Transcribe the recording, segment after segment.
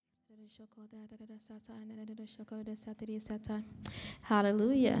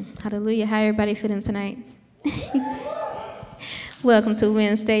Hallelujah. Hallelujah. How everybody feeling tonight? Welcome to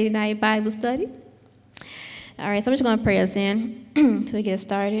Wednesday night Bible study. All right, so I'm just going to pray us in to get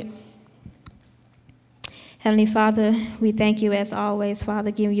started. Heavenly Father, we thank you as always, Father,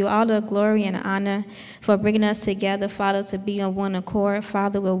 giving you all the glory and honor for bringing us together, Father, to be on one accord,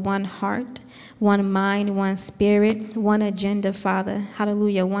 Father, with one heart, one mind, one spirit, one agenda, Father.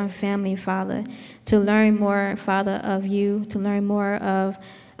 Hallelujah, one family, Father, to learn more, Father, of you, to learn more of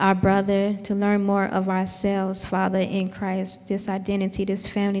our brother, to learn more of ourselves, Father, in Christ, this identity, this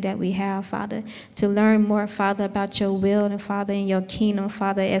family that we have, Father, to learn more, Father, about your will and, Father, in your kingdom,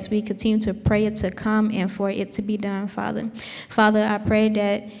 Father, as we continue to pray it to come and for it to be done, Father. Father, I pray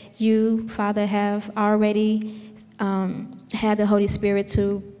that you, Father, have already had the Holy Spirit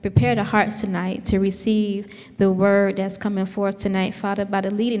to prepare the hearts tonight to receive the word that's coming forth tonight, Father, by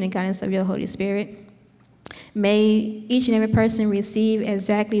the leading and guidance of your Holy Spirit. May each and every person receive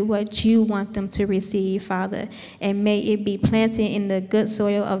exactly what you want them to receive, Father, and may it be planted in the good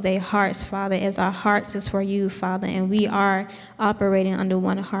soil of their hearts, Father, as our hearts is for you, Father, and we are operating under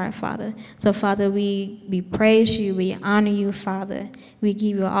one heart, Father. So, Father, we praise you, we honor you, Father. We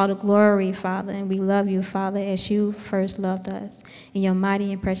give you all the glory, Father, and we love you, Father, as you first loved us. In your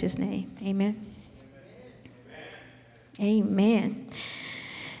mighty and precious name, amen. Amen.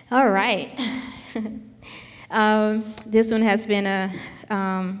 All right. This one has been a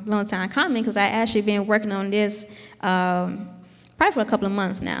long time coming because I actually been working on this probably for a couple of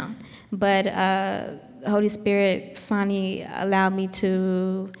months now. But the Holy Spirit finally allowed me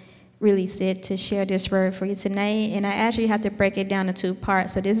to release it to share this word for you tonight. And I actually have to break it down into two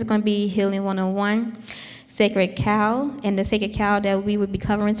parts. So this is going to be Healing 101, Sacred Cow. And the sacred cow that we will be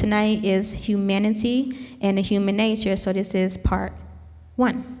covering tonight is humanity and the human nature. So this is part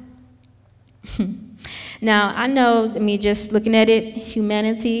 1. Now, I know, just looking at it,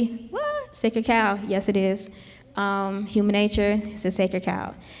 humanity, what? Sacred cow, yes it is. Human nature is a sacred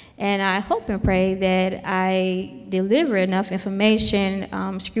cow. And I hope and pray that I deliver enough information,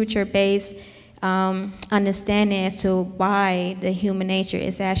 scripture-based understanding as to why the human nature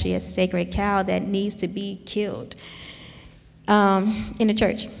is actually a sacred cow that needs to be killed in the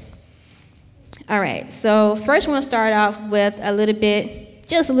church. All right, so first I want to start off with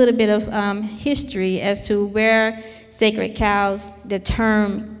just a little bit of history as to where sacred cows,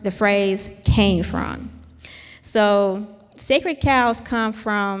 the phrase came from. So sacred cows come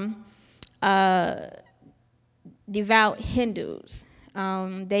from devout Hindus.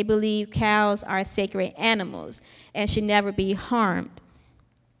 They believe cows are sacred animals and should never be harmed.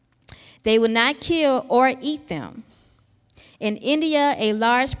 They will not kill or eat them. In India, a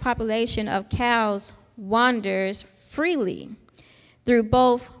large population of cows wanders freely through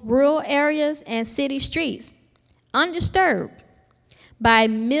both rural areas and city streets, undisturbed by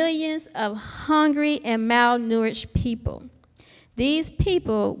millions of hungry and malnourished people. These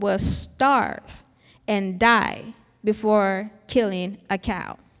people will starve and die before killing a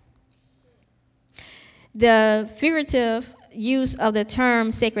cow. The figurative use of the term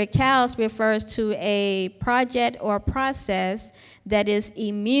sacred cows refers to a project or process that is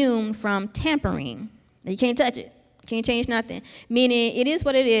immune from tampering. You can't touch it. Can't change nothing, meaning it is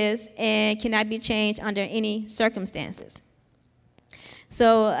what it is and cannot be changed under any circumstances.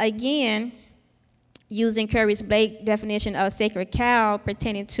 So again, using Curtis Blake's definition of sacred cow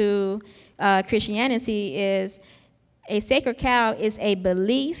pertaining to Christianity is a sacred cow is a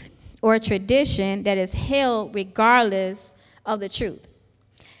belief or a tradition that is held regardless of the truth.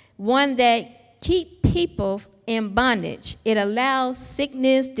 One that keeps people in bondage. It allows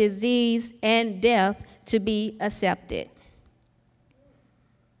sickness, disease, and death to be accepted.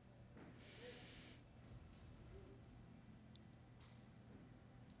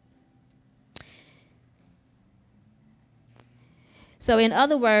 So in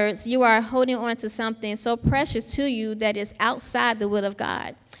other words, you are holding on to something so precious to you that is outside the will of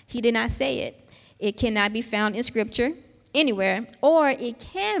God. He did not say it. It cannot be found in Scripture anywhere, or it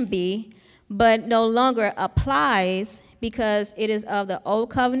can be, but no longer applies because it is of the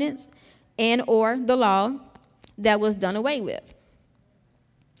old covenants and or the law that was done away with.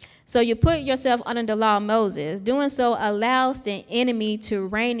 So you put yourself under the law of Moses. Doing so allows the enemy to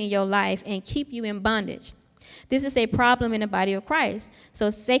reign in your life and keep you in bondage. This is a problem in the body of Christ.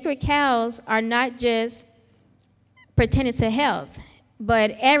 So sacred cows are not just pertaining to health,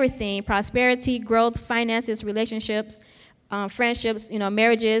 but everything: prosperity, growth, finances, relationships, friendships,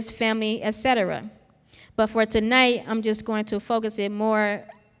 marriages, family, etc. But for tonight, I'm just going to focus it more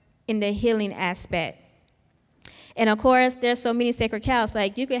in the healing aspect. And of course, there's so many sacred cows.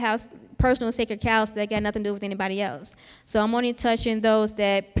 Like you could have personal sacred cows that got nothing to do with anybody else. So I'm only touching those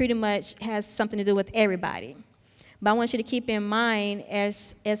that pretty much has something to do with everybody. But I want you to keep in mind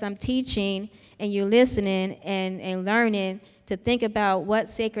as I'm teaching and you're listening and learning to think about what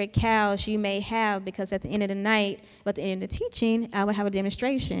sacred cows you may have, because at the end of the night, at the end of the teaching, I will have a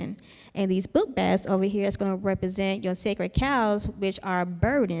demonstration. And these book bags over here is going to represent your sacred cows, which are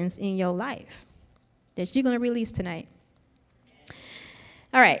burdens in your life that you're going to release tonight.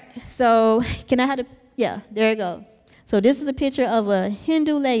 All right, so can I have there you go. So this is a picture of a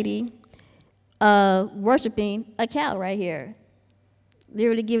Hindu lady worshiping a cow right here,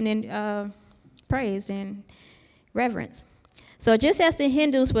 literally giving in praise and reverence. So just as the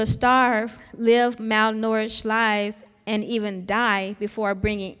Hindus would starve, live malnourished lives, and even die before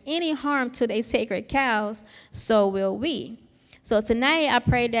bringing any harm to their sacred cows, so will we. So tonight, I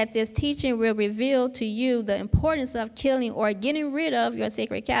pray that this teaching will reveal to you the importance of killing or getting rid of your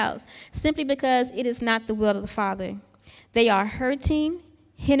sacred cows, simply because it is not the will of the Father. They are hurting,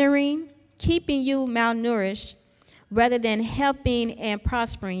 hindering, keeping you malnourished, rather than helping and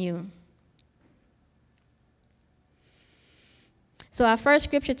prospering you. So our first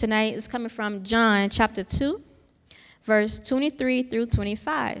scripture tonight is coming from John chapter 2, verse 23 through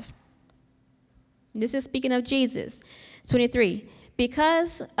 25. This is speaking of Jesus. 23.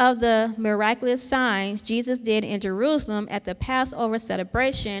 Because of the miraculous signs Jesus did in Jerusalem at the Passover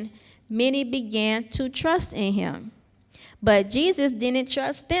celebration, many began to trust in him. But Jesus didn't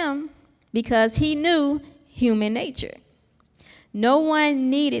trust them because he knew human nature. No one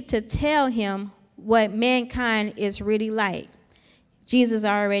needed to tell him what mankind is really like. Jesus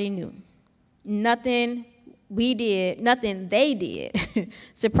already knew. Nothing they did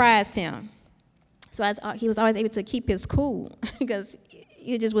surprised him. So he was always able to keep his cool because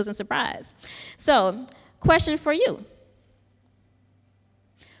he just wasn't surprised. So, question for you.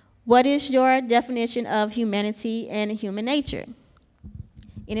 What is your definition of humanity and human nature?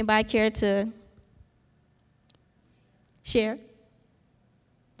 Anybody care to share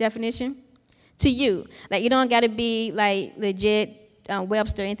definition? To you. Like, you don't got to be like legit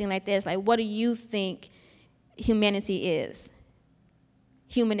Webster or anything like that. It's like, what do you think humanity is?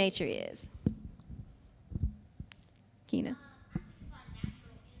 Human nature is? Keena.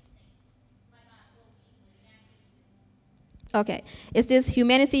 Okay. Is this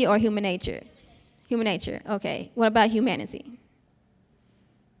humanity or human nature? Human nature. Okay. What about humanity?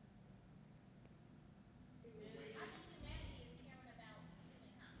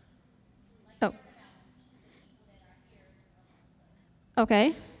 Oh.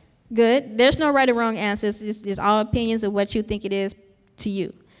 Okay. Good. There's no right or wrong answers. It's all opinions of what you think it is to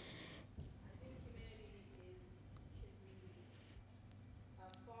you.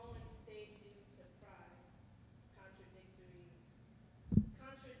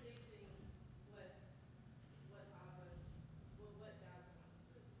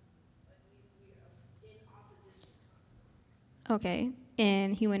 Okay.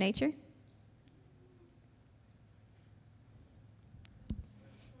 And human nature?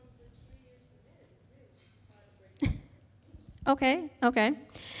 Okay.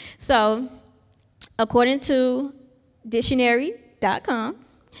 So, according to dictionary.com,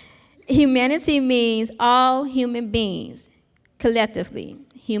 humanity means all human beings collectively.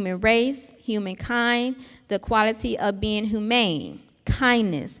 Human race, humankind, the quality of being humane,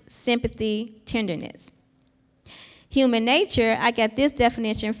 kindness, sympathy, tenderness. Human nature, I got this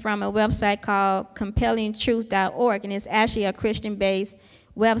definition from a website called compellingtruth.org, and it's actually a Christian-based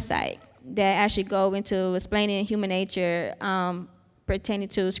website that actually go into explaining human nature pertaining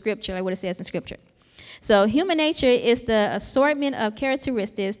to Scripture, like what it says in Scripture. So human nature is the assortment of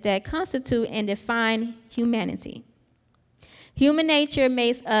characteristics that constitute and define humanity. Human nature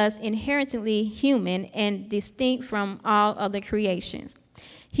makes us inherently human and distinct from all other creations.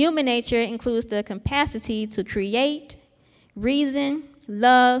 Human nature includes the capacity to create, reason,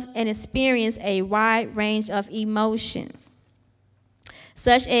 love, and experience a wide range of emotions.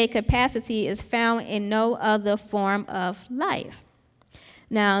 Such a capacity is found in no other form of life.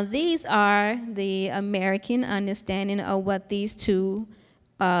 Now, these are the American understanding of what these two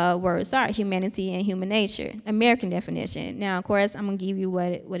words are, humanity and human nature, American definition. Now, of course, I'm going to give you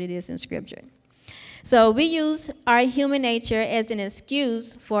what it is in Scripture. So we use our human nature as an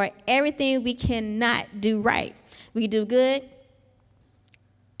excuse for everything we cannot do right. We do good,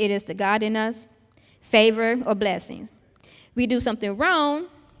 it is the God in us, favor or blessings. We do something wrong,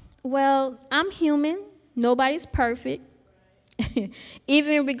 well, I'm human, nobody's perfect.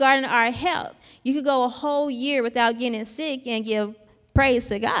 Even regarding our health, you could go a whole year without getting sick and give praise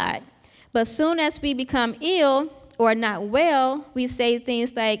to God. But soon as we become ill or not well, we say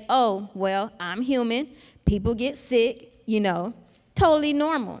things like, oh, well, I'm human. People get sick, totally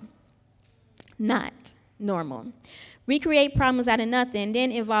normal. Not normal. We create problems out of nothing,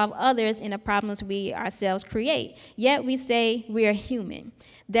 then involve others in the problems we ourselves create. Yet we say we are human.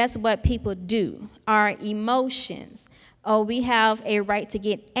 That's what people do. Our emotions. Oh, we have a right to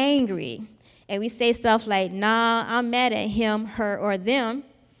get angry. And we say stuff like, nah, I'm mad at him, her, or them.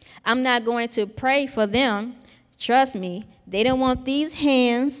 I'm not going to pray for them. Trust me, they don't want these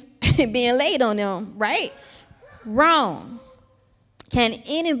hands being laid on them, right? Wrong. Can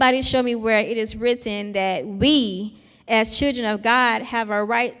anybody show me where it is written that we, as children of God, have a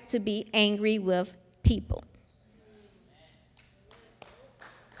right to be angry with people?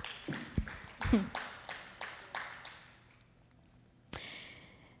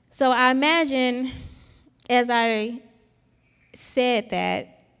 So I imagine, as I said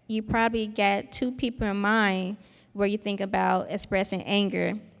that, you probably got two people in mind where you think about expressing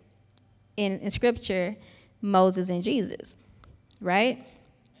anger in Scripture, Moses and Jesus, right?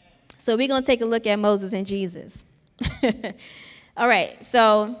 So we're going to take a look at Moses and Jesus. All right,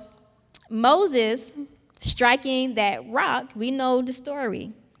 so Moses striking that rock, we know the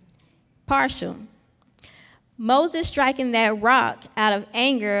story, partial. Moses striking that rock out of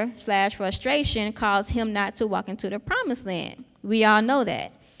anger / frustration caused him not to walk into the promised land. We all know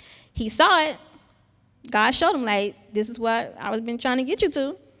that. He saw it. God showed him, like, this is what I was been trying to get you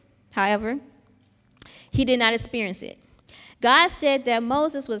to. However, he did not experience it. God said that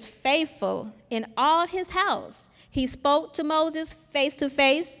Moses was faithful in all his house. He spoke to Moses face to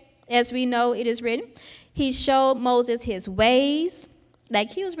face, as we know it is written. He showed Moses his ways.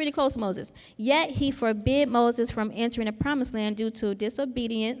 Like, he was really close to Moses. Yet he forbid Moses from entering the promised land due to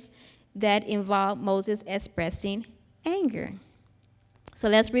disobedience that involved Moses expressing anger. So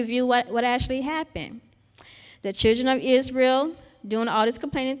let's review what actually happened. The children of Israel, doing all this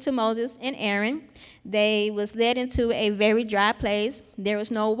complaining to Moses and Aaron, they was led into a very dry place. There was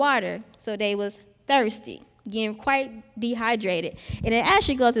no water, so they was thirsty, getting quite dehydrated. And it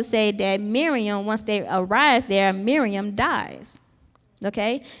actually goes to say that Miriam, once they arrived there, Miriam dies.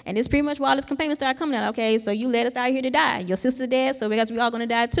 Okay? And it's pretty much why all this complaining started coming out. Okay, so you led us out here to die. Your sister's dead, so we guess we all going to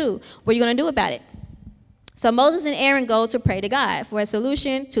die too. What are you going to do about it? So Moses and Aaron go to pray to God for a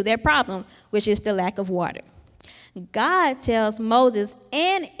solution to their problem, which is the lack of water. God tells Moses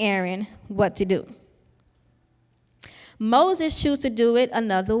and Aaron what to do. Moses chose to do it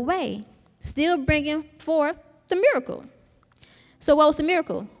another way, still bringing forth the miracle. So what was the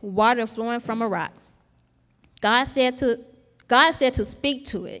miracle? Water flowing from a rock. God said to speak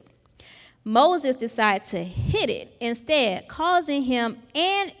to it. Moses decided to hit it instead, causing him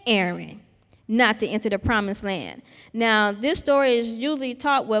and Aaron not to enter the promised land. Now, this story is usually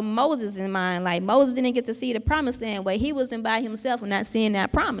taught with Moses in mind. Like, Moses didn't get to see the promised land, where he wasn't by himself and not seeing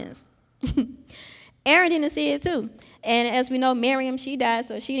that promise. Aaron didn't see it too. And as we know, Miriam, she died,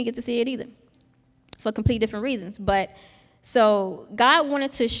 so she didn't get to see it either, for complete different reasons. But so God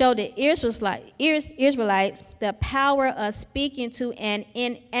wanted to show the Israelites the power of speaking to an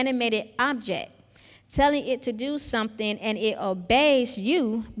inanimated object, telling it to do something, and it obeys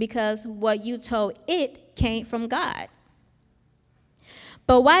you because what you told it came from God.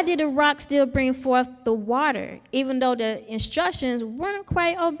 But why did the rock still bring forth the water, even though the instructions weren't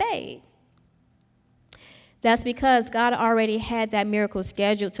quite obeyed? That's because God already had that miracle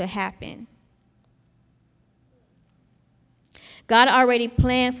scheduled to happen. God already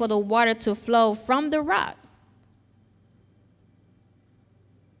planned for the water to flow from the rock.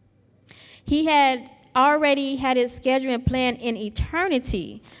 He had already had it scheduled and planned in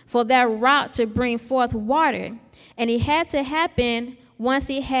eternity for that rock to bring forth water. And it had to happen once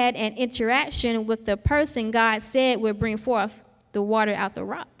he had an interaction with the person God said would bring forth the water out the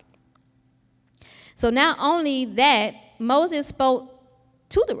rock. So not only that, Moses spoke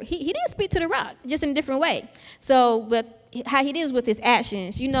to the rock. He did speak to the rock, just in a different way. So with how he did with his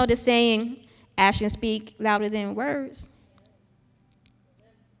actions, you know the saying, actions speak louder than words.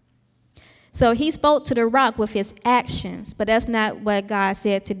 So he spoke to the rock with his actions, but that's not what God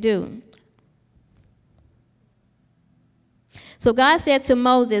said to do. So God said to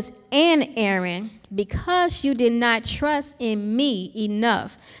Moses and Aaron, because you did not trust in me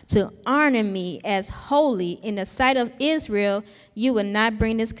enough to honor me as holy in the sight of Israel, you will not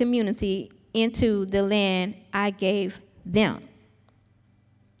bring this community into the land I gave them.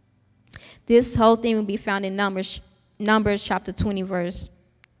 This whole thing will be found in Numbers chapter 20, verse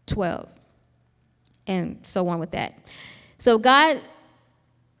 12, and so on with that. So God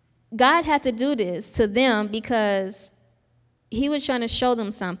had to do this to them because he was trying to show them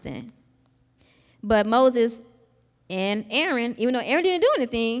something. But Moses And Aaron, even though Aaron didn't do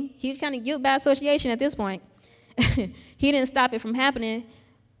anything, he was kind of guilt by association at this point. He didn't stop it from happening.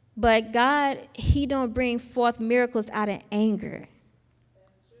 But God, he don't bring forth miracles out of anger.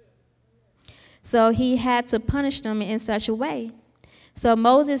 So he had to punish them in such a way. So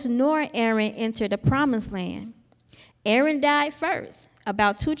Moses nor Aaron entered the promised land. Aaron died first.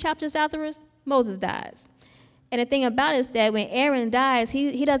 About 2 chapters afterwards, Moses dies. And the thing about it is that when Aaron dies,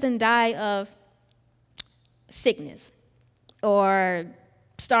 he doesn't die of sickness or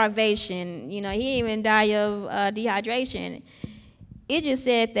starvation. He didn't even die of dehydration. It just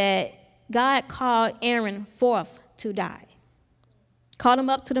said that God called Aaron forth to die. Called him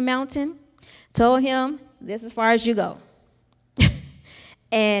up to the mountain, told him, this is as far as you go.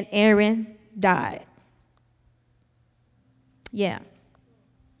 And Aaron died. Yeah.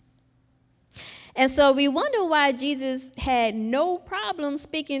 And so we wonder why Jesus had no problem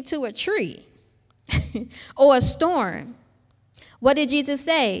speaking to a tree or a storm. What did Jesus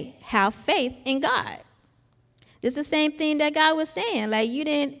say? Have faith in God. It's the same thing that God was saying. Like, you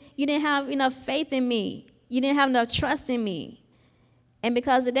didn't have enough faith in me. You didn't have enough trust in me. And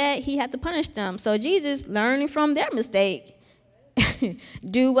because of that, he had to punish them. So Jesus, learning from their mistake,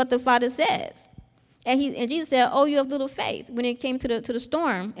 do what the Father says. And Jesus said, oh, you have little faith, when it came to the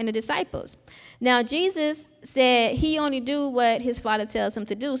storm and the disciples. Now, Jesus said he only do what his Father tells him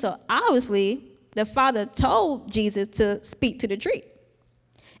to do. So obviously, the Father told Jesus to speak to the tree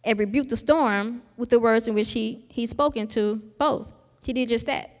and rebuke the storm with the words in which he spoken to both. He did just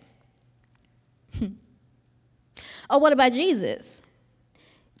that. Oh, what about Jesus?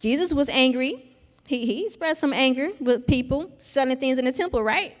 Jesus was angry. He expressed some anger with people selling things in the temple,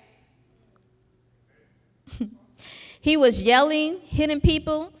 right? He was yelling, hitting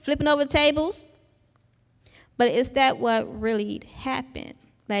people, flipping over tables. But is that what really happened?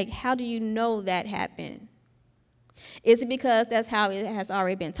 Like, how do you know that happened? Is it because that's how it has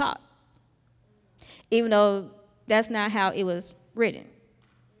already been taught? Even though that's not how it was written.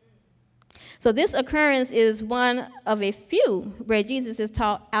 So this occurrence is one of a few where Jesus is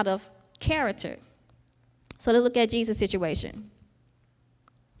taught out of character. So let's look at Jesus' situation.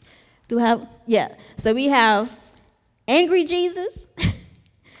 So we have angry Jesus,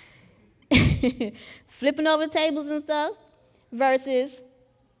 flipping over tables and stuff, versus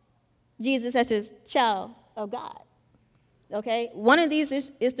Jesus as a child of God. Okay? One of these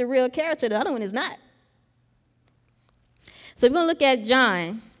is the real character, the other one is not. So we're going to look at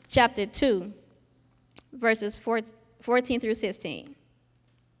John chapter 2, verses 14 through 16.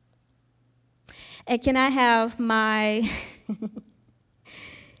 And can I have my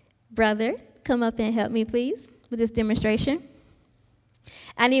brother come up and help me, please, with this demonstration?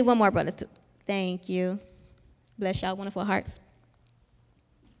 I need one more brother, too. Thank you. Bless y'all, wonderful hearts.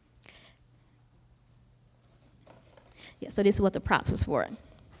 Yeah, so this is what the props was for.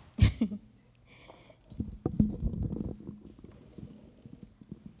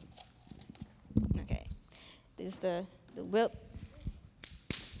 Okay. This is the whip.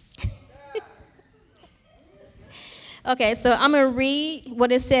 Okay, so I'm going to read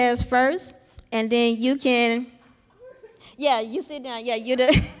what it says first, and then you can, you sit down. Yeah, you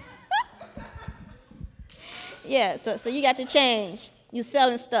the, yeah, so you got to change. You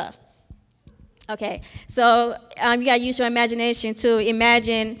selling stuff. Okay, so you got to use your imagination to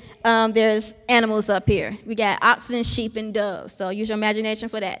imagine there's animals up here. We got oxen, sheep, and doves, so use your imagination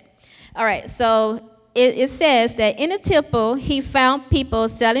for that. All right, so it says that in the temple, he found people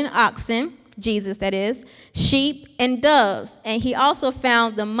selling oxen, Jesus that is, sheep and doves, and he also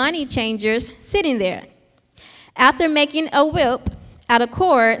found the money changers sitting there. After making a whip out of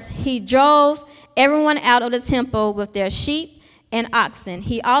cords, he drove everyone out of the temple with their sheep and oxen.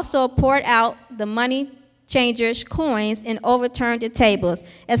 He also poured out the money changers' coins and overturned the tables.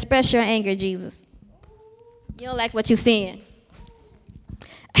 Express your anger, Jesus. You don't like what you're seeing.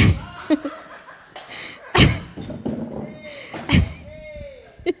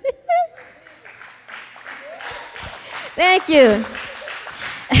 Thank you.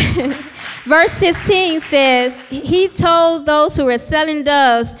 Verse 16 says, he told those who were selling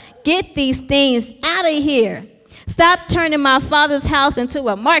doves, get these things out of here. Stop turning my Father's house into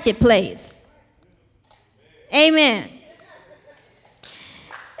a marketplace. Amen.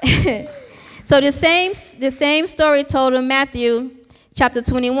 So the same story told in Matthew chapter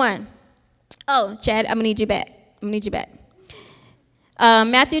 21. Oh, Chad, I'm going to need you back.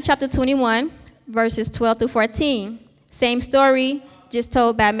 Matthew chapter 21, verses 12 through 14. Same story, just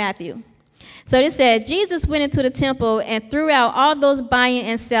told by Matthew. So it said, Jesus went into the temple and threw out all those buying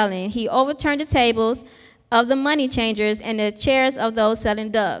and selling. He overturned the tables of the money changers and the chairs of those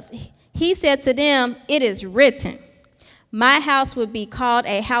selling doves. He said to them, it is written, My house would be called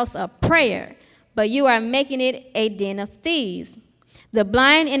a house of prayer, but you are making it a den of thieves. The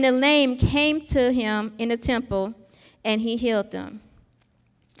blind and the lame came to him in the temple, and he healed them.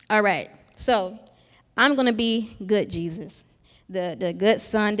 All right, so I'm going to be good Jesus, the good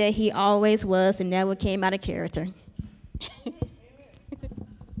son that he always was and never came out of character.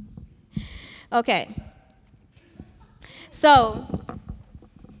 Okay, so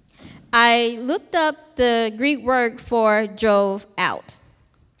I looked up the Greek word for drove out.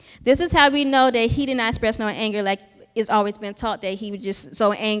 This is how we know that he did not express no anger, like it's always been taught that he was just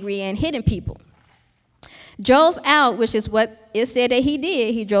so angry and hitting people. Drove out, which is what it said that he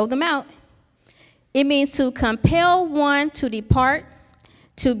did, he drove them out. It means to compel one to depart,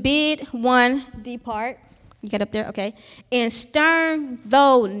 to bid one depart. You get up there? Okay. In stern,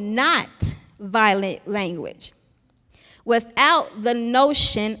 though not violent language, without the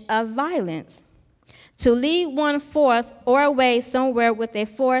notion of violence. To lead one forth or away somewhere with a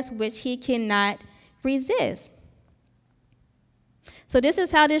force which he cannot resist. So this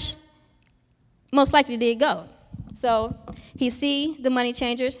is how this most likely did go. So he see the money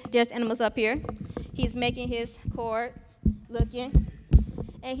changers, there's animals up here. He's making his cord, looking,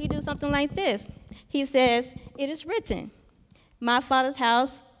 and he do something like this. He says, it is written, my Father's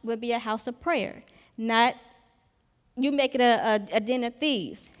house will be a house of prayer, not you make it a den of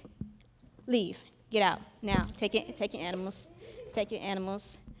thieves. Leave, get out. Now, take your animals. Take your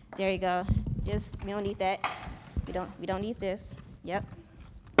animals. There you go. Just, we don't need that. We don't need this. Yep.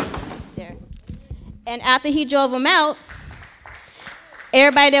 There. And after he drove them out,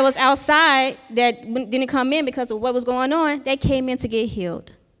 everybody that was outside that didn't come in because of what was going on, they came in to get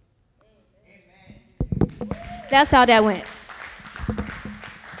healed. Amen. That's how that went.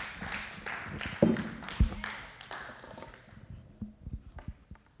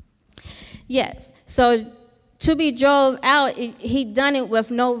 Yes. So to be drove out, he done it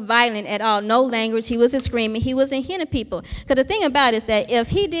with no violence at all, no language. He wasn't screaming. He wasn't hitting people. Because the thing about it is that if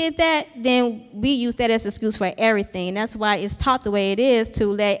he did that, then we use that as an excuse for everything. That's why it's taught the way it is to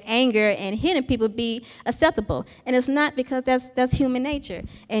let anger and hitting people be acceptable. And it's not, because that's human nature.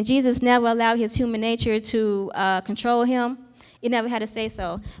 And Jesus never allowed his human nature to control him. He never had to say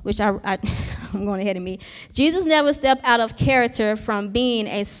so, which I'm going ahead of me. Jesus never stepped out of character from being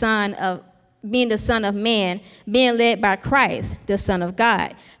the Son of Man, being led by Christ, the Son of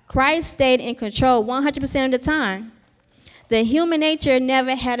God. Christ stayed in control 100% of the time. The human nature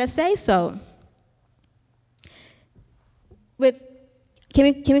never had a say so. Can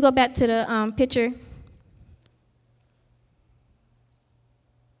we go back to the picture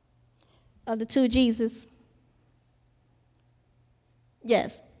of the two Jesus?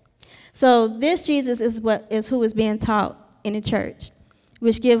 Yes. So this Jesus is who is being taught in the church,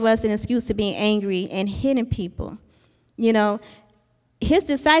 which give us an excuse to being angry and hitting people. You know, his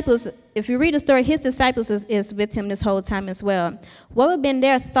disciples, if you read the story, his disciples is with him this whole time as well. What would have been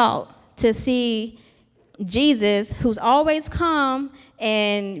their thought to see Jesus, who's always calm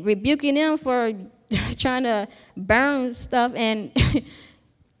and rebuking them for trying to burn stuff,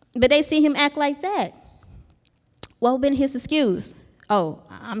 but they see him act like that? What would have been his excuse? Oh,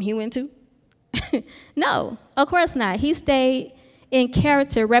 I'm human too? No, of course not. He stayed in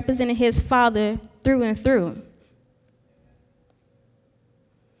character, representing his Father through and through.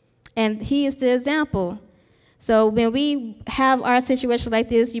 And he is the example. So when we have our situation like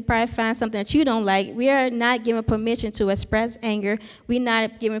this, you probably find something that you don't like. We are not given permission to express anger. We're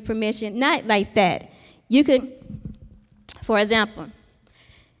not given permission, not like that. You could, for example,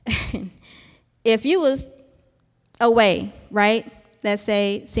 if you was away, right? Let's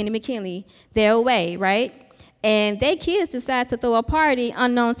say Cindy McKinley, they're away, right? And their kids decide to throw a party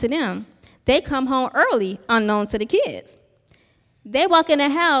unknown to them. They come home early, unknown to the kids. They walk in the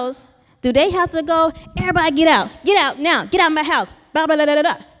house. Do they have to go, everybody get out now, get out of my house, blah, blah, blah, blah,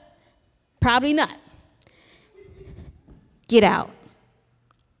 blah? Probably not. Get out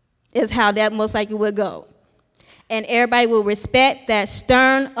is how that most likely would go. And everybody will respect that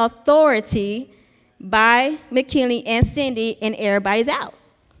stern authority by McKinley and Cindy, and everybody's out.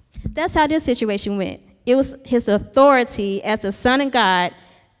 That's how this situation went. It was his authority as the Son of God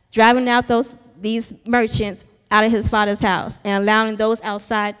driving out these merchants out of his Father's house and allowing those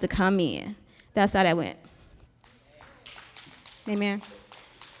outside to come in. That's how that went. Amen.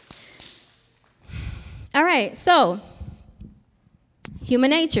 All right, so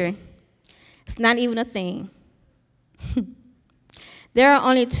human nature. It's not even a thing. There are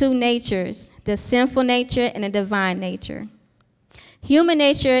only two natures, the sinful nature and the divine nature. Human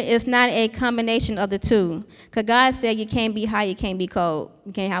nature is not a combination of the two. Because God said you can't be hot, you can't be cold.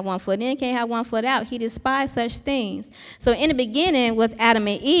 You can't have one foot in, can't have one foot out. He despised such things. So in the beginning with Adam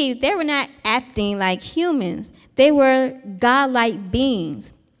and Eve, they were not acting like humans. They were God-like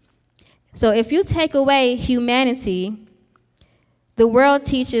beings. So if you take away humanity, the world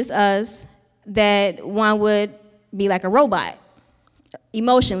teaches us that one would be like a robot,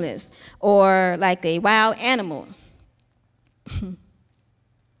 emotionless, or like a wild animal.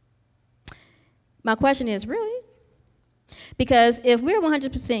 My question is, really? Because if we're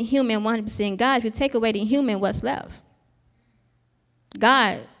 100% human, 100% God, if you take away the human, what's left?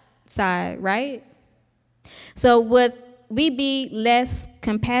 God side, right? So would we be less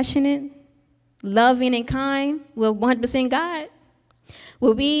compassionate, loving, and kind with 100% God?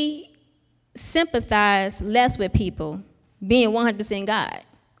 Will we sympathize less with people being 100% God?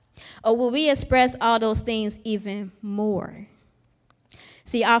 Or will we express all those things even more?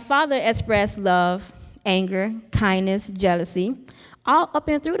 See, our Father expressed love, anger, kindness, jealousy, all up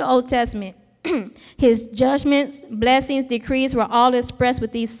and through the Old Testament. His judgments, blessings, decrees were all expressed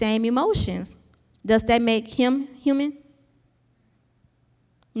with these same emotions. Does that make him human?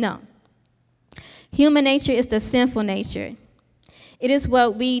 No. Human nature is the sinful nature. It is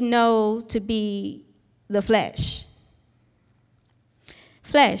what we know to be the flesh.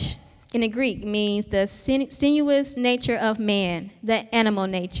 Flesh, in the Greek, means the sinuous nature of man, the animal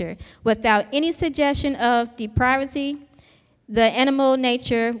nature, without any suggestion of depravity, the animal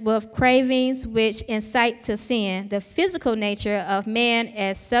nature with cravings which incite to sin, the physical nature of man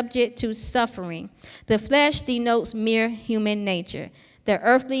as subject to suffering. The flesh denotes mere human nature, the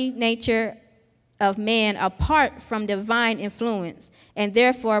earthly nature of man apart from divine influence, and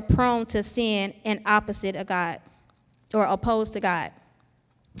therefore prone to sin and opposite of God, or opposed to God.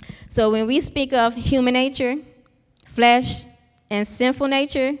 So when we speak of human nature, flesh, and sinful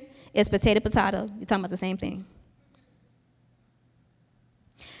nature, it's potato. You're talking about the same thing.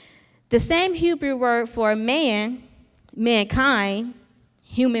 The same Hebrew word for man, mankind,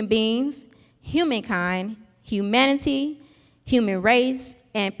 human beings, humankind, humanity, human race,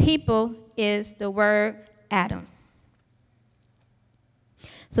 and people is the word Adam.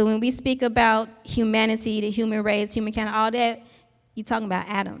 So when we speak about humanity, the human race, humankind, all that, you're talking about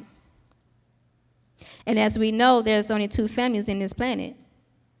Adam. And as we know, there's only two families in this planet.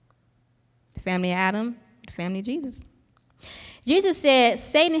 The family of Adam, the family of Jesus. Jesus said,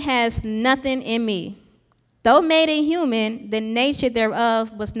 Satan has nothing in me. Though made a human, the nature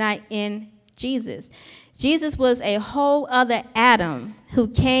thereof was not in Jesus. Jesus was a whole other Adam who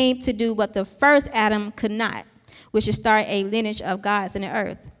came to do what the first Adam could not, which is start a lineage of gods in the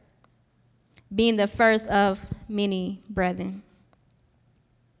earth, being the first of many brethren.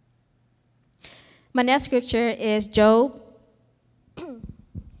 My next scripture is Job.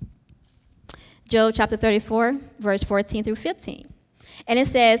 Job chapter 34, verse 14 through 15. And it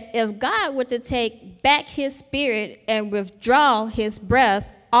says, if God were to take back his spirit and withdraw his breath,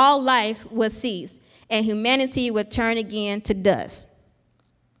 all life would cease, and humanity would turn again to dust.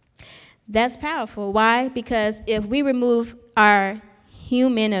 That's powerful. Why? Because if we remove our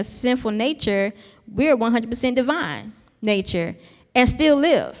human or sinful nature, we're 100% divine nature and still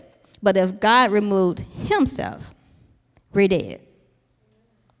live. But if God removed himself, we're dead.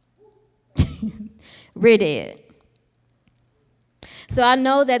 We're dead. So I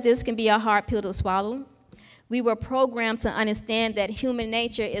know that this can be a hard pill to swallow. We were programmed to understand that human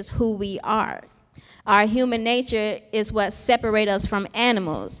nature is who we are. Our human nature is what separates us from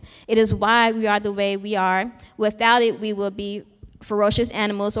animals. It is why we are the way we are. Without it, we will be ferocious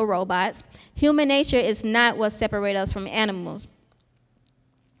animals or robots. Human nature is not what separates us from animals.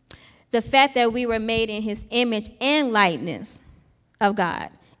 The fact that we were made in his image and likeness of God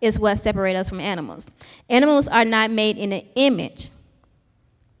is what separates us from animals. Animals are not made in an image.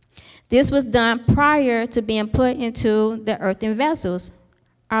 This was done prior to being put into the earthen vessels,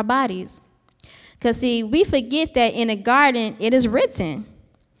 our bodies. Because, see, we forget that in the garden, it is written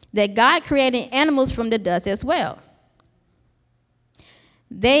that God created animals from the dust as well.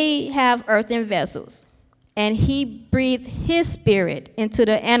 They have earthen vessels. And he breathed his spirit into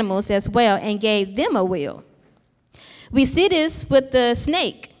the animals as well and gave them a will. We see this with the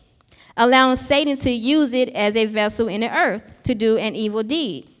snake, allowing Satan to use it as a vessel in the earth to do an evil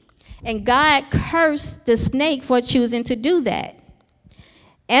deed. And God cursed the snake for choosing to do that.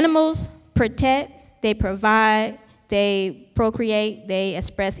 Animals protect, they provide, they procreate, they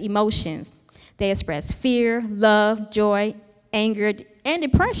express emotions. They express fear, love, joy, anger, and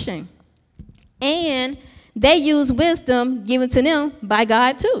depression. And they use wisdom given to them by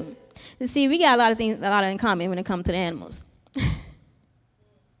God too. You see, we got a lot in common when it comes to the animals.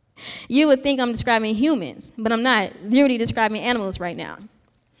 You would think I'm describing humans, but I'm not. Literally describing animals right now.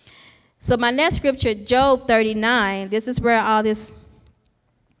 So my next scripture, Job 39, this is where all this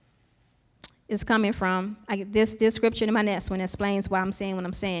is coming from. This scripture in my next one explains why I'm saying what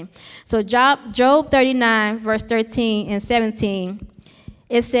I'm saying. So Job 39, verse 13 and 17,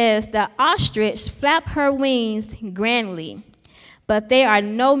 it says, the ostrich flap her wings grandly, but they are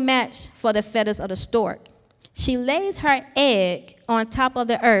no match for the feathers of the stork. She lays her egg on top of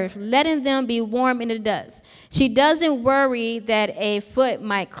the earth, letting them be warm in the dust. She doesn't worry that a foot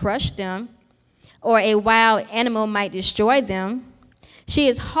might crush them or a wild animal might destroy them. She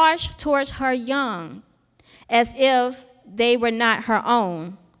is harsh towards her young, as if they were not her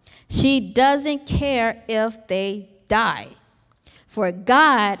own. She doesn't care if they die, for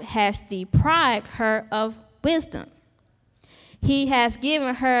God has deprived her of wisdom. He has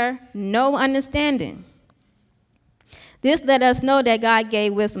given her no understanding. This let us know that God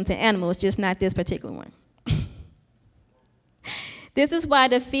gave wisdom to animals, just not this particular one. This is why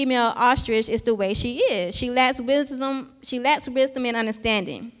the female ostrich is the way she is. She lacks wisdom and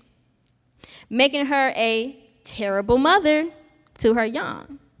understanding, making her a terrible mother to her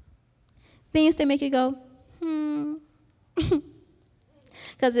young. Things that make you go,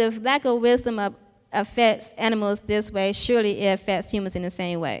 Because if lack of wisdom affects animals this way, surely it affects humans in the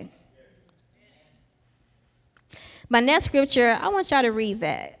same way. My next scripture, I want y'all to read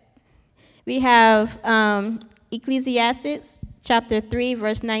that. We have Ecclesiastes chapter 3,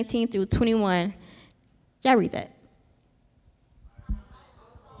 verse 19 through 21. Y'all read that.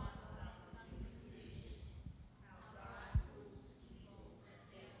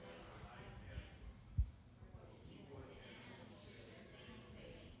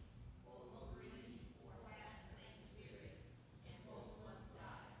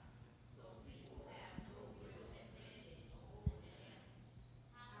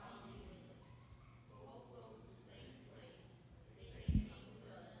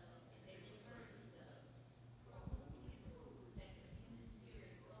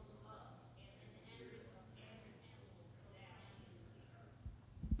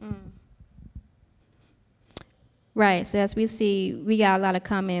 Right, so as we see, we got a lot of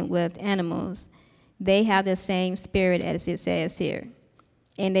comment with animals. They have the same spirit as it says here.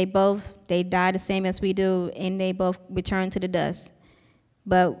 And they die the same as we do, and they both return to the dust.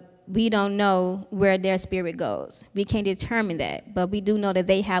 But we don't know where their spirit goes. We can't determine that, but we do know that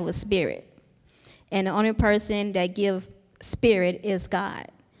they have a spirit. And the only person that gives spirit is God.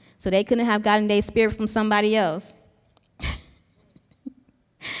 So they couldn't have gotten their spirit from somebody else.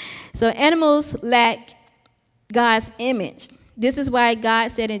 So animals lack God's image. This is why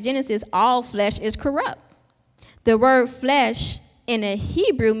God said in Genesis, all flesh is corrupt. The word flesh in the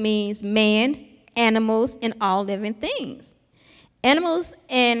Hebrew means man, animals, and all living things. Animals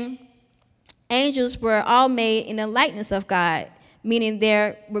and angels were all made in the likeness of God, meaning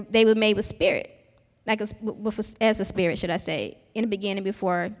they were made with spirit, as a spirit, should I say, in the beginning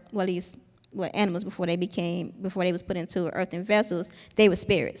animals before they was put into earthen vessels, they were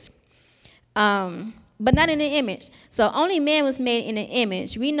spirits. But not in the image. So only man was made in the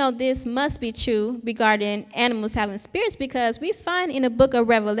image. We know this must be true regarding animals having spirits, because we find in the book of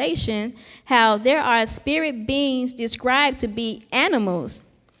Revelation how there are spirit beings described to be animals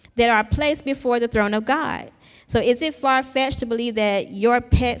that are placed before the throne of God. So is it far-fetched to believe that your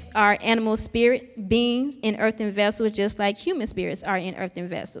pets are animal spirit beings in earthen vessels, just like human spirits are in earthen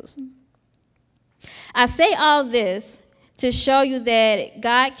vessels? I say all this to show you that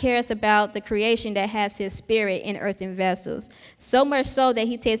God cares about the creation that has his spirit in earthen vessels, so much so that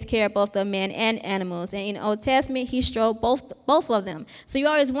he takes care of both the men and animals. And in the Old Testament, he strode both of them. So you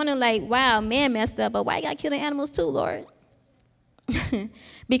always wonder, like, wow, man messed up, but why you got to kill the animals too, Lord?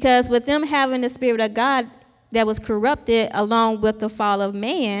 Because with them having the spirit of God that was corrupted along with the fall of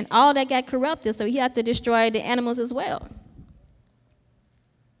man, all that got corrupted, so he had to destroy the animals as well.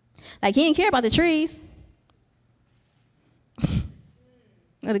 Like, he didn't care about the trees.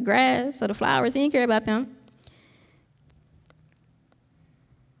 Or the grass, or the flowers. He didn't care about them.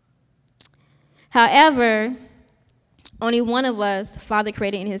 However, only one of us, Father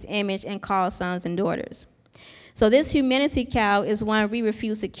created in his image and called sons and daughters. So this humanity cow is one we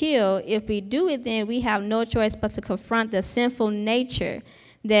refuse to kill. If we do it, then we have no choice but to confront the sinful nature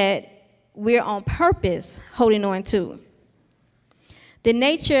that we're on purpose holding on to. The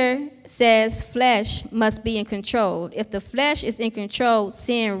nature says flesh must be in control. If the flesh is in control,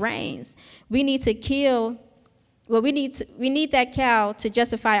 sin reigns. We need to kill. Well, we need that cow to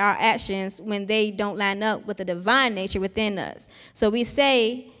justify our actions when they don't line up with the divine nature within us. So we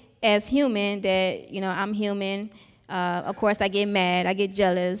say, as human, that I'm human. Of course, I get mad, I get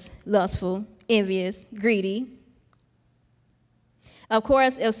jealous, lustful, envious, greedy. Of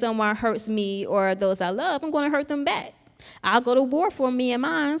course, if someone hurts me or those I love, I'm going to hurt them back. I'll go to war for me and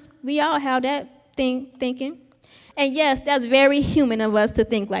mine. We all have that thinking. And yes, that's very human of us to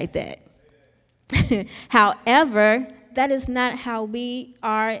think like that. However, that is not how we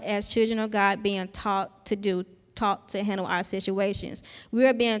are as children of God being taught to handle our situations. We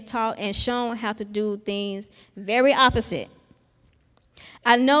are being taught and shown how to do things very opposite.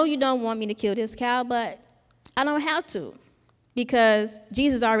 I know you don't want me to kill this cow, but I don't have to because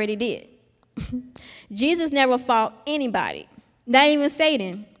Jesus already did. Jesus never fought anybody, not even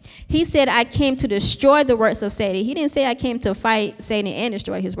Satan. He said, I came to destroy the works of Satan. He didn't say I came to fight Satan and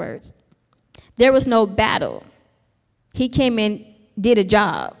destroy his works. There was no battle. He came and did a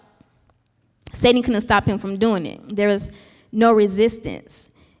job. Satan couldn't stop him from doing it. There was no resistance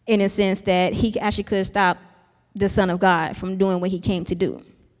in a sense that he actually could stop the Son of God from doing what he came to do.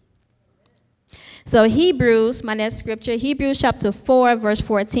 So Hebrews, my next scripture, Hebrews chapter 4, verse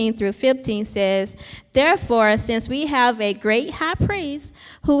 14 through 15 says, therefore, since we have a great high priest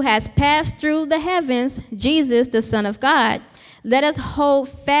who has passed through the heavens, Jesus, the Son of God, let us hold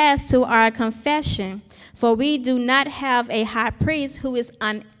fast to our confession. For we do not have a high priest who is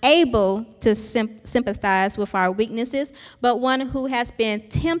unable to sympathize with our weaknesses, but one who has been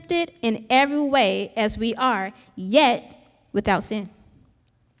tempted in every way as we are, yet without sin.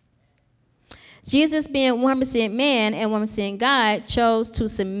 Jesus, being 100% man and 100% God, chose to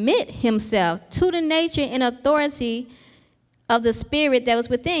submit himself to the nature and authority of the Spirit that was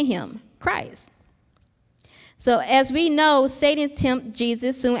within him, Christ. So as we know, Satan tempted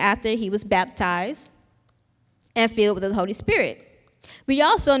Jesus soon after he was baptized and filled with the Holy Spirit. We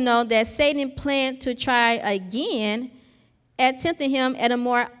also know that Satan planned to try again at tempting him at a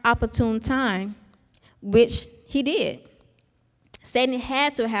more opportune time, which he did. Satan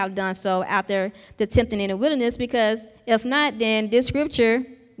had to have done so after the tempting in the wilderness, because if not, then this scripture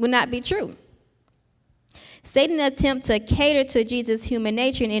would not be true. Satan attempted to cater to Jesus' human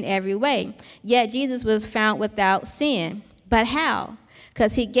nature in every way, yet Jesus was found without sin. But how?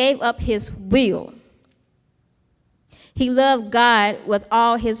 Because he gave up his will. He loved God with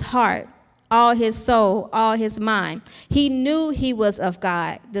all his heart, all his soul, all his mind. He knew he was of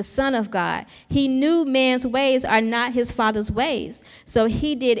God, the Son of God. He knew man's ways are not his Father's ways. So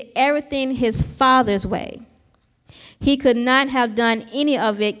he did everything his Father's way. He could not have done any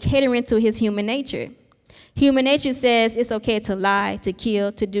of it catering to his human nature. Human nature says it's okay to lie, to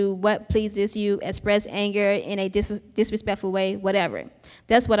kill, to do what pleases you, express anger in a disrespectful way, whatever.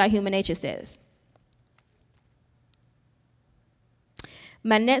 That's what our human nature says.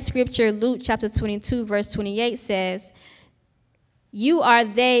 My next scripture, Luke chapter 22, verse 28 says, you are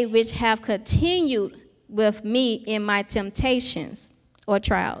they which have continued with me in my temptations or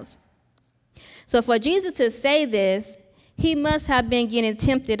trials. So for Jesus to say this, he must have been getting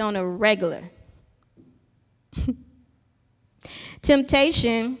tempted on a regular.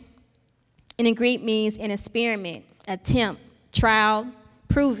 Temptation in the Greek means an experiment, attempt, trial,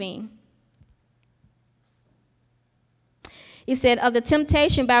 proving. He said, of the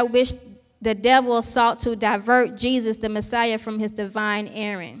temptation by which the devil sought to divert Jesus, the Messiah, from his divine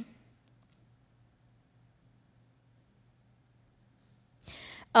errand.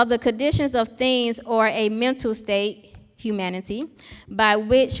 Of the conditions of things or a mental state, humanity, by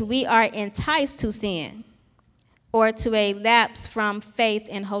which we are enticed to sin or to a lapse from faith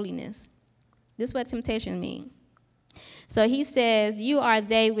and holiness. This is what temptation means. So he says, you are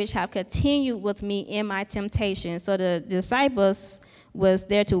they which have continued with me in my temptation. So the disciples was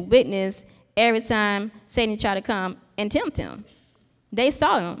there to witness every time Satan tried to come and tempt him. They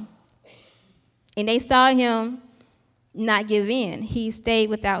saw him. And they saw him not give in. He stayed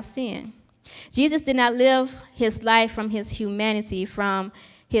without sin. Jesus did not live his life from his humanity,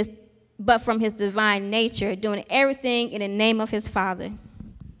 but from his divine nature, doing everything in the name of his Father.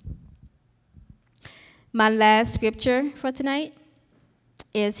 My last scripture for tonight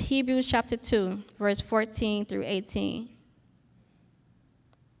is Hebrews chapter 2, verse 14 through 18.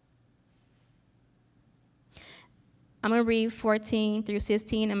 I'm going to read 14 through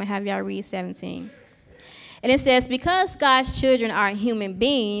 16. I'm going to have y'all read 17. And it says, because God's children are human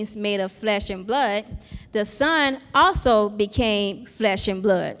beings made of flesh and blood, the Son also became flesh and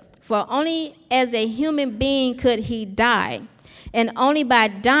blood. For only as a human being could he die. And only by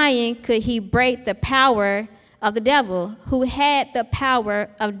dying could he break the power of the devil, who had the power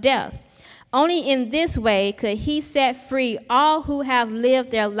of death. Only in this way could he set free all who have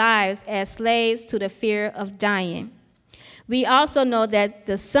lived their lives as slaves to the fear of dying. We also know that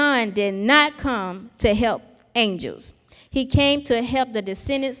the Son did not come to help angels. He came to help the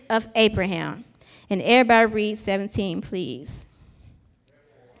descendants of Abraham. And everybody read 17, please.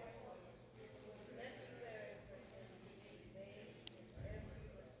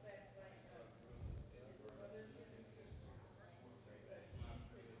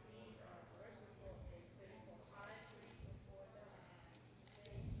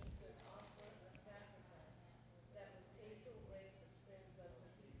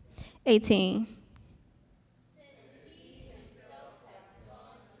 18.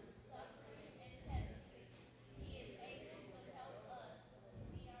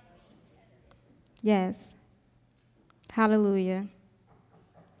 Yes. Hallelujah.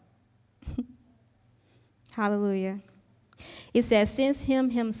 Hallelujah. It says, since him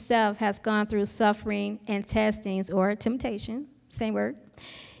himself has gone through suffering and testings, or temptation, same word,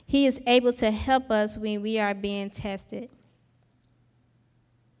 he is able to help us when we are being tested.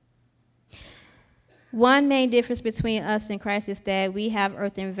 One main difference between us and Christ is that we have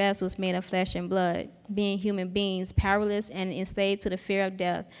earthen vessels made of flesh and blood, being human beings, powerless and enslaved to the fear of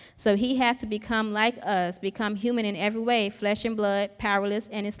death. So he had to become like us, become human in every way, flesh and blood, powerless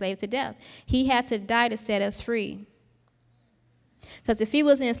and enslaved to death. He had to die to set us free. Because if he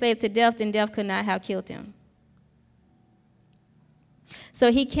was enslaved to death, then death could not have killed him.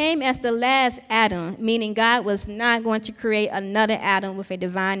 So he came as the last Adam, meaning God was not going to create another Adam with a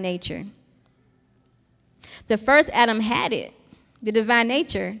divine nature. The first Adam had it, the divine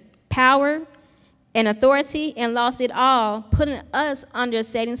nature, power, and authority, and lost it all, putting us under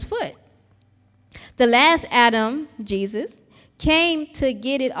Satan's foot. The last Adam, Jesus, came to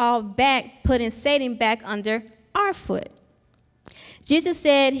get it all back, putting Satan back under our foot. Jesus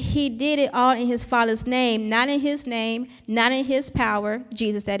said he did it all in his Father's name, not in his name, not in his power,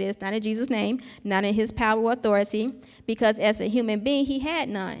 Jesus that is, not in Jesus' name, not in his power or authority, because as a human being, he had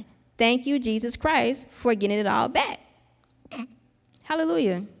none. Thank you, Jesus Christ, for getting it all back.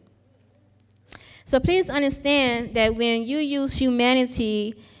 Hallelujah. So please understand that when you use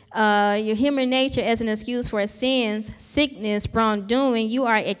humanity, your human nature as an excuse for sins, sickness, wrongdoing, you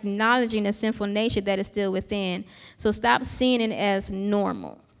are acknowledging the sinful nature that is still within. So stop seeing it as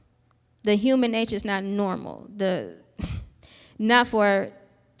normal. The human nature is not normal, not for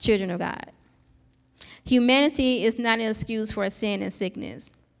children of God. Humanity is not an excuse for sin and sickness.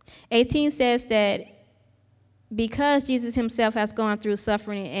 18 says that because Jesus himself has gone through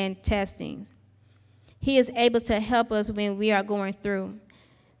suffering and testings, he is able to help us when we are going through.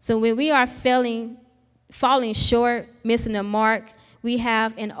 So when we are falling short, missing the mark, we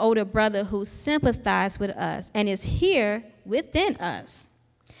have an older brother who sympathizes with us and is here within us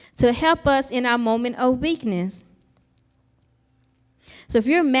to help us in our moment of weakness. So if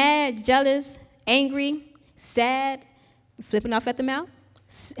you're mad, jealous, angry, sad, flipping off at the mouth,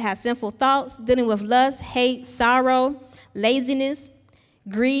 have sinful thoughts, dealing with lust, hate, sorrow, laziness,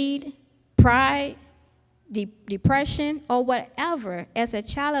 greed, pride, depression, or whatever, as a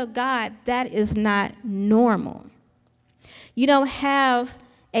child of God, that is not normal. You don't have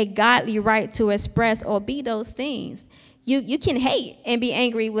a godly right to express or be those things. You can hate and be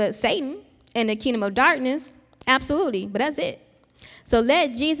angry with Satan and the kingdom of darkness, absolutely, but that's it. So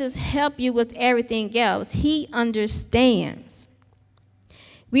let Jesus help you with everything else. He understands.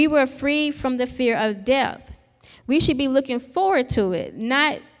 We were free from the fear of death. We should be looking forward to it,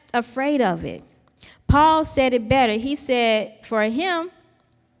 not afraid of it. Paul said it better. He said, for him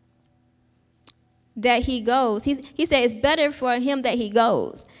that he goes, he said it's better for him that he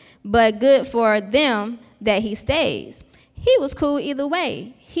goes, but good for them that he stays. He was cool either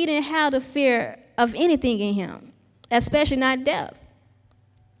way. He didn't have the fear of anything in him, especially not death.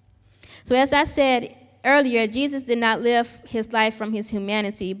 So as I said earlier, Jesus did not live his life from his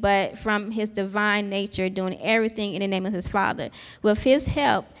humanity, but from his divine nature, doing everything in the name of his Father. With his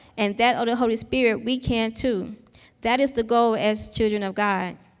help and that of the Holy Spirit, we can too. That is the goal as children of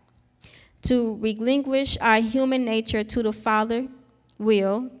God, to relinquish our human nature to the Father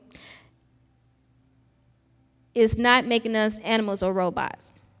will. Is not making us animals or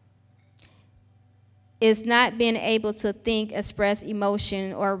robots. It's not being able to think, express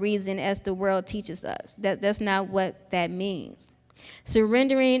emotion, or reason as the world teaches us. That's not what that means.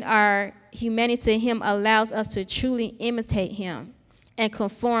 Surrendering our humanity to him allows us to truly imitate him and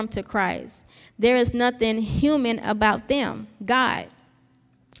conform to Christ. There is nothing human about them, God,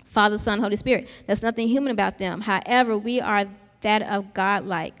 Father, Son, Holy Spirit. There's nothing human about them. However, we are that of God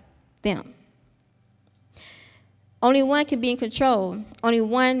like them. Only one can be in control. Only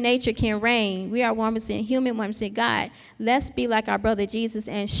one nature can reign. We are 1% human, 1% God. Let's be like our brother Jesus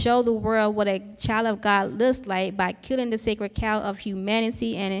and show the world what a child of God looks like by killing the sacred cow of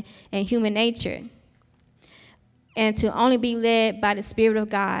humanity and human nature. and to only be led by the Spirit of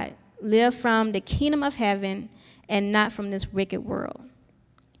God. Live from the kingdom of heaven and not from this wicked world.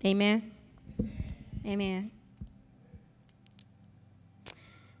 Amen. Amen.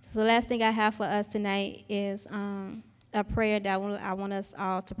 So the last thing I have for us tonight is a prayer that I want us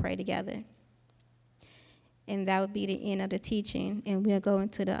all to pray together. And that would be the end of the teaching, and we'll go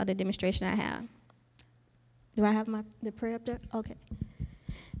into the other demonstration I have. Do I have the prayer up there? Okay.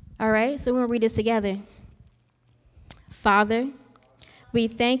 All right, so we're going to read this together. Father, we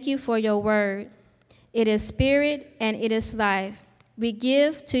thank you for your word. It is spirit and it is life. We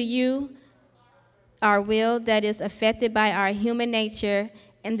give to you our will that is affected by our human nature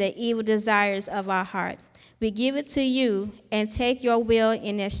and the evil desires of our heart. We give it to you and take your will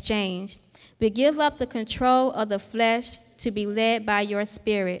in exchange. We give up the control of the flesh to be led by your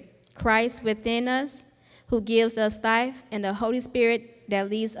Spirit, Christ within us, who gives us life, and the Holy Spirit that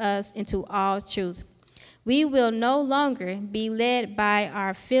leads us into all truth. We will no longer be led by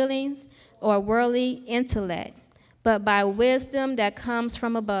our feelings or worldly intellect, but by wisdom that comes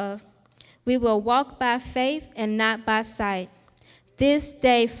from above. We will walk by faith and not by sight. This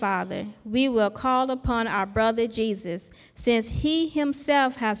day, Father, we will call upon our brother Jesus. Since he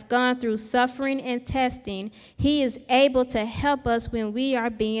himself has gone through suffering and testing, he is able to help us when we are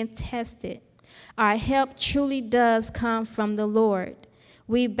being tested. Our help truly does come from the Lord.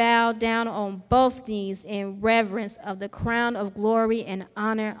 We bow down on both knees in reverence of the crown of glory and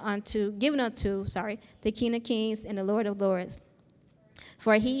honor given unto the King of Kings and the Lord of Lords.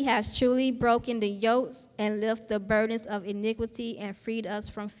 For he has truly broken the yokes and lifted the burdens of iniquity and freed us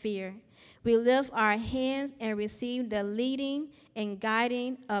from fear. We lift our hands and receive the leading and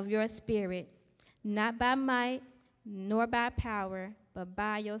guiding of your Spirit, not by might nor by power, but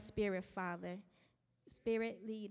by your Spirit, Father. Spirit, lead